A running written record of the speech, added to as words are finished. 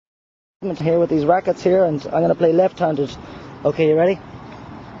Here with these rackets here, and I'm going to play left-handed. Okay, you ready?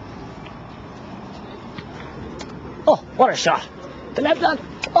 Oh, what a shot! The left hand.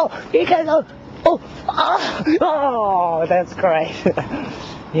 Oh, he can't go. Oh, that's great.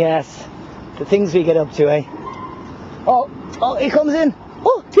 Yes, the things we get up to, eh? Oh, he comes in.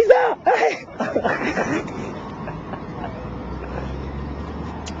 Oh, he's there.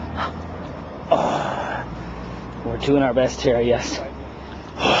 Oh, we're doing our best here, yes.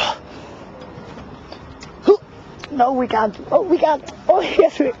 No, we can't. Oh, we can't. Oh,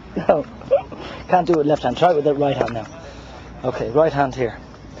 yes, we. No. Can't do it left hand. Try it with the right hand now. Okay, right hand here.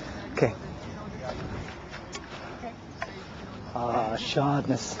 Okay. Ah,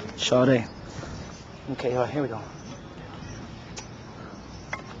 shadness. Shade. Okay, all right, here we go.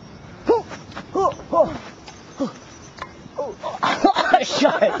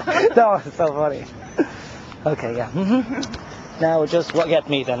 Shot. That was so funny. Okay, yeah. Now just get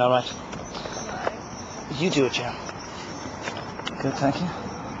me then, alright. You do it, Jan. Good, thank you.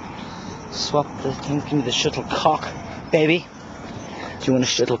 Swap the thing, give me the shuttlecock, baby. Do you want to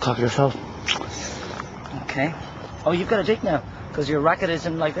shuttlecock yourself? Okay. Oh, you've got a dick now, because your racket is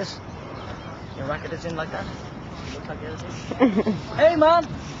in like this. Your racket is in like that. You look like the other thing. Hey, man!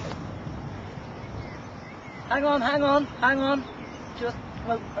 Hang on. Just,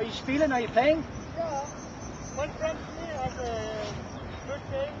 well, are you feeling? Are you playing? Yeah. One friend to me has a good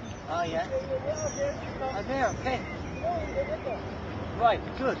game. Oh, yeah? I'm here, okay. No, Right,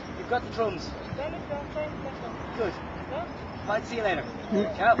 good. You've got the drums. Good. Right, see you later.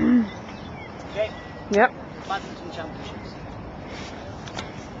 Ciao. Okay. Yep. Badminton championships.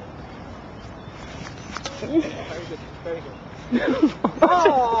 Very good.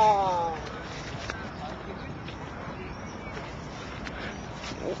 Oh!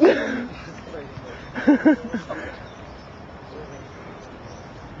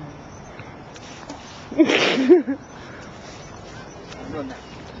 Run now.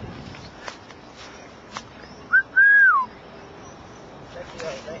 Sexy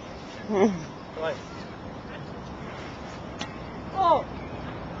out, eh? Right. Oh!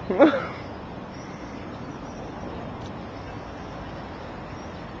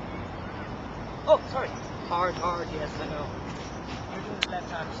 Oh, sorry. Hard, yes, I know. You're doing the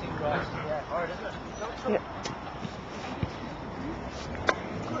left hand, seem right. Yeah, hard, isn't it? Don't Yeah.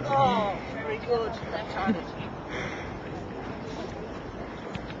 Good. Oh, very good. Left-handed.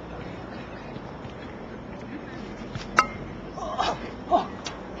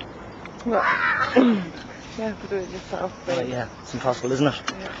 You have to do it yourself, Oh, babe. yeah, it's impossible, isn't it?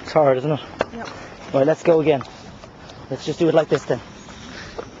 Yeah. It's hard, isn't it? Yep. Right, let's go again. Let's just do it like this then.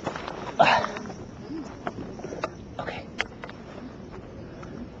 Okay.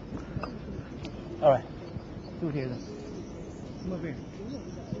 Alright. Do it here then. Come over here.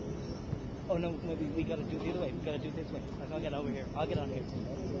 Oh no, we gotta do it the other way. We gotta do it this way. I'll get over here. I'll get on here.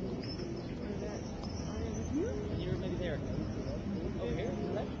 And you're maybe there. Over here, to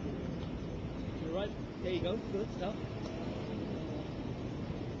the left. You're right. There you go. Good stuff.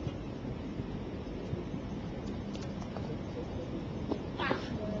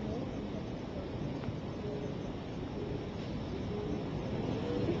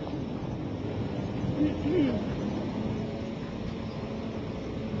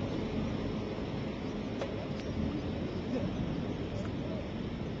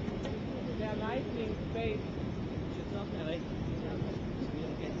 They're lightning space. Just up now, eh? So we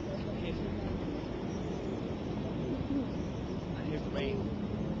don't get hit. And here's the rain.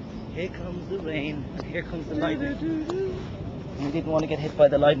 Here comes the rain, and here comes the lightning. And we didn't want to get hit by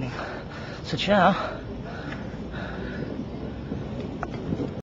the lightning. So ciao.